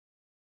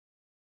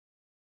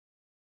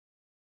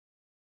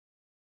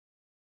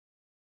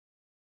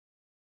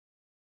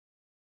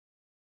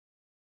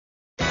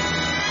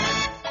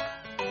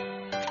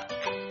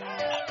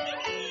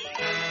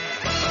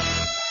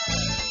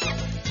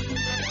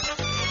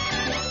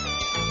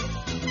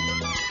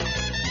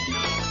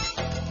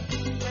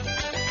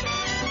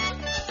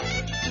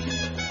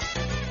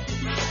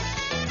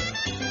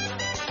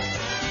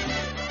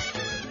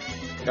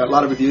A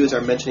lot of reviews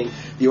are mentioning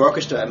the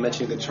orchestra and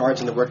mentioning the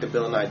charts and the work that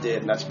Bill and I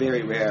did, and that's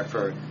very rare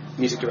for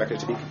music director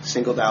to be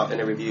singled out in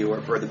a review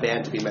or for the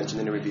band to be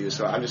mentioned in a review.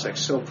 So I'm just like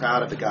so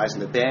proud of the guys in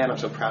the band. I'm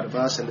so proud of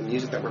us and the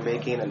music that we're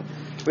making, and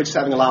we're just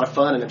having a lot of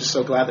fun, and I'm just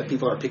so glad that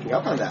people are picking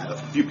up on that. A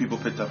few people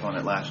picked up on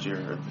it last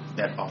year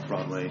at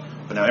Off-Broadway,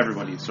 but now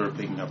everybody's sort of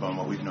picking up on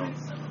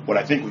what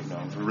I think we've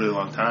known for a really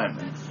long time.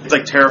 And it's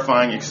like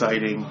terrifying,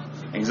 exciting,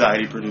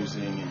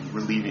 anxiety-producing, and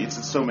relieving.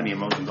 It's so many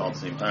emotions all at the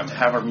same time. To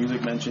have our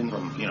music mentioned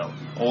from,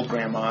 old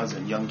grandmas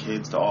and young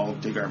kids to all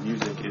dig our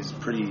music is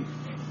pretty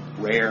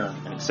rare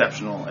and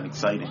exceptional and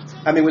exciting.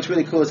 I mean, what's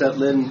really cool is that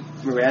Lin-Manuel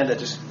Miranda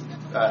just...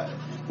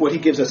 what he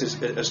gives us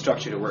is a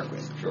structure to work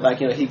with. Sure. Like,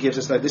 he gives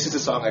us, like, this is the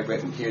song I've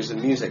written, here's the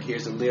music,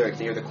 here's the lyric,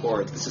 here are the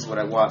chords, this is what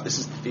I want, this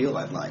is the feel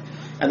I'd like.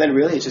 And then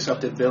really it's just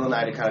up to Bill and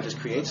I to kind of just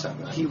create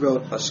something. He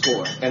wrote a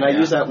score, and I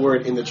use that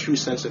word in the true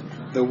sense of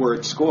the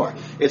word score.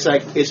 It's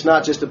like, it's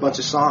not just a bunch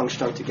of songs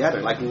strung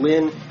together. Like,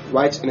 Lin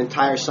writes an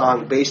entire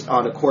song based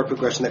on a chord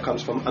progression that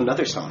comes from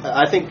another song.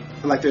 I think,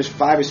 like, there's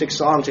 5 or 6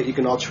 songs that you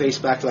can all trace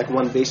back to, like,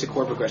 one basic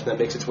chord progression that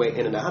makes its way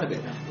in and out of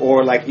it.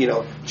 Or, like,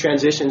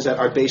 transitions that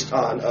are based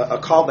on a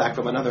callback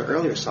from another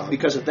earlier song.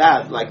 Because of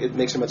that, like, it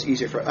makes it much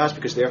easier for us,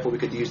 because therefore we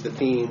could use the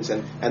themes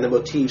and the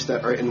motifs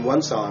that are in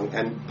one song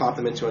and pop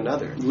them into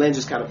another. Lin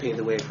just kind of paved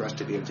the way for us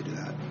to be able to do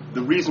that.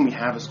 The reason we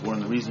have a score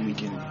and the reason we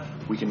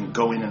can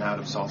go in and out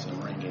of salsa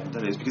and merengue,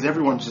 that is because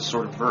everyone's just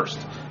sort of versed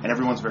and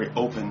everyone's very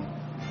open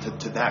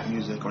to that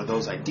music or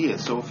those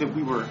ideas. So if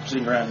we were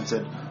sitting around and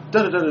said,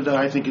 da-da-da-da-da,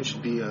 I think it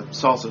should be a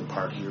salsa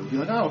part here, we'd be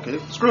like, oh, okay,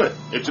 screw it.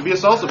 It should be a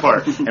salsa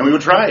part. And we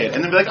would try it.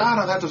 And then be like, oh,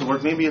 no, that doesn't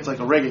work. Maybe it's like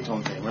a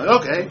reggaeton thing. We're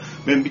like, okay.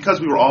 And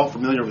because we were all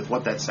familiar with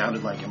what that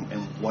sounded like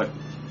and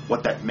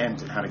what that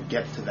meant and how to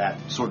get to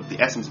that sort of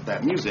the essence of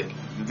that music,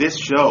 this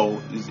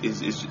show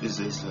is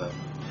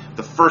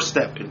the first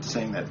step into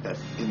saying that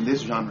in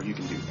this genre you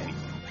can do anything.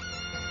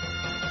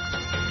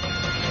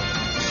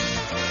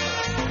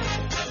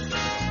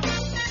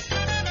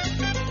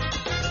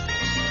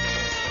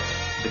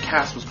 The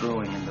cast was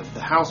growing, and the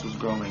house was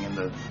growing, and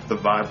the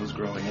vibe was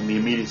growing, and the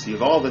immediacy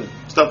of all the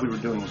stuff we were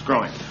doing was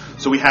growing.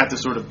 So we had to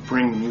sort of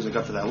bring the music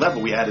up to that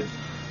level. We added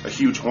a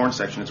huge horn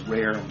section. It's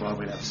rare in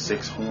Broadway to have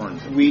 6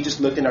 horns. We just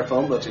looked in our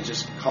phone books and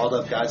just called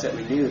up guys that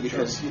we knew,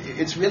 because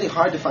it's really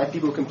hard to find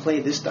people who can play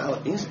this style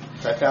of music.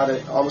 I found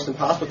it almost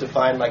impossible to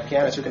find like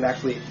pianists who can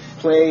actually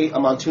play a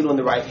montuno in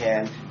the right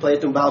hand, play a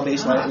tumbao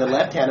bass line in the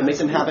left hand, and make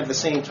them happen at the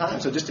same time.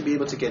 So just to be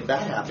able to get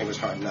that happening was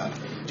hard enough.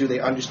 Do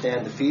they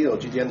understand the feel?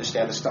 Do they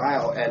understand the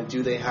style? And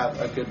do they have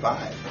a good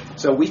vibe?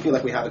 So we feel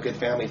like we have a good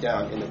family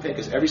down in the pit,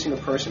 because every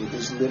single person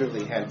is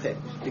literally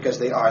handpicked, because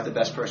they are the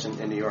best person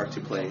in New York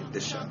to play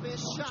this show.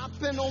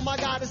 Oh my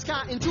God, it's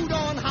gotten too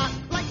darn hot.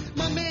 Like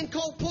my man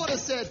Cole Porter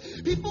said,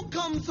 people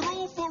come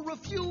through for a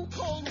few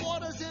cold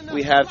waters in.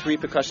 We have 3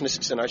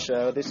 percussionists in our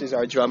show. This is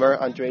our drummer,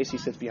 Andres. He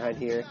sits behind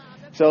here.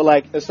 So,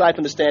 like, aside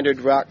from the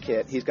standard rock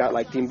kit, he's got,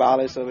 like,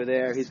 timbales over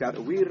there. He's got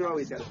a güiro.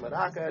 He's got his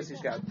maracas.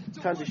 He's got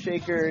tons of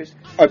shakers.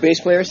 Our bass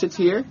player sits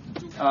here.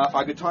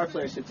 Our guitar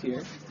player sits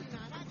here.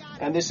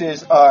 And this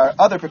is our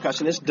other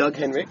percussionist, Doug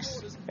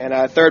Henricks. And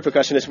our third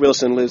percussionist,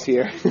 Wilson, lives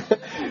here.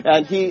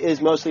 And he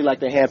is mostly like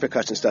the hand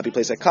percussion stuff. He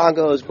plays like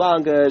congos,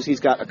 bongas.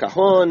 He's got a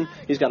cajon.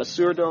 He's got a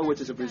surdo,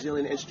 which is a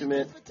Brazilian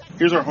instrument.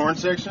 Here's our horn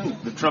section.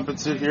 The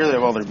trumpets sit here. They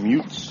have all their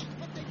mutes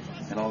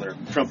and all their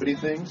trumpety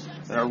things.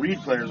 And our reed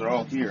players are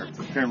all here.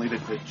 Apparently they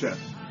play chess.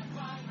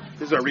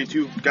 This is our reed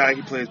 2 guy.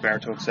 He plays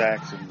baritone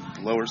sax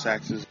and lower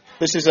saxes.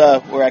 This is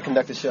where I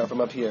conduct the show,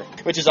 from up here,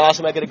 which is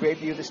awesome. I get a great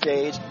view of the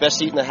stage. Best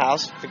seat in the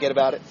house. Forget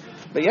about it.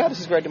 But yeah, this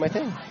is where I do my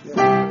thing.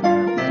 Yeah.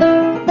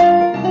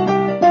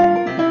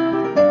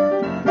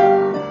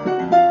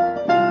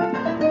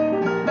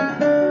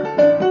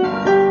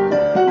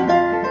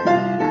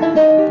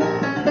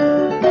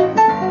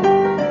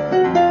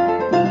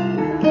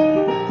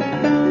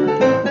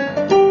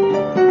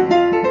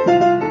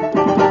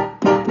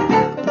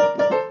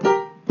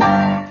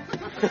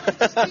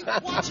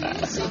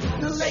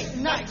 The late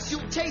nights, you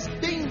taste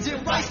beans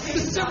and rice. The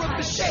syrup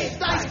is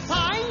shaved ice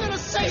pie. I'm gonna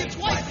say it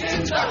twice.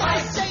 Turn my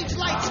stage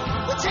lights.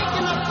 We're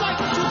taking a flight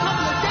to a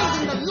couple of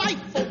days in the life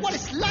for what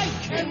it's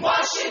like in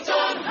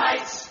Washington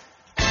Heights.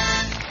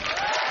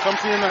 Come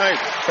see in the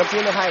Heights. Come see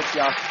in the Heights,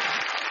 y'all.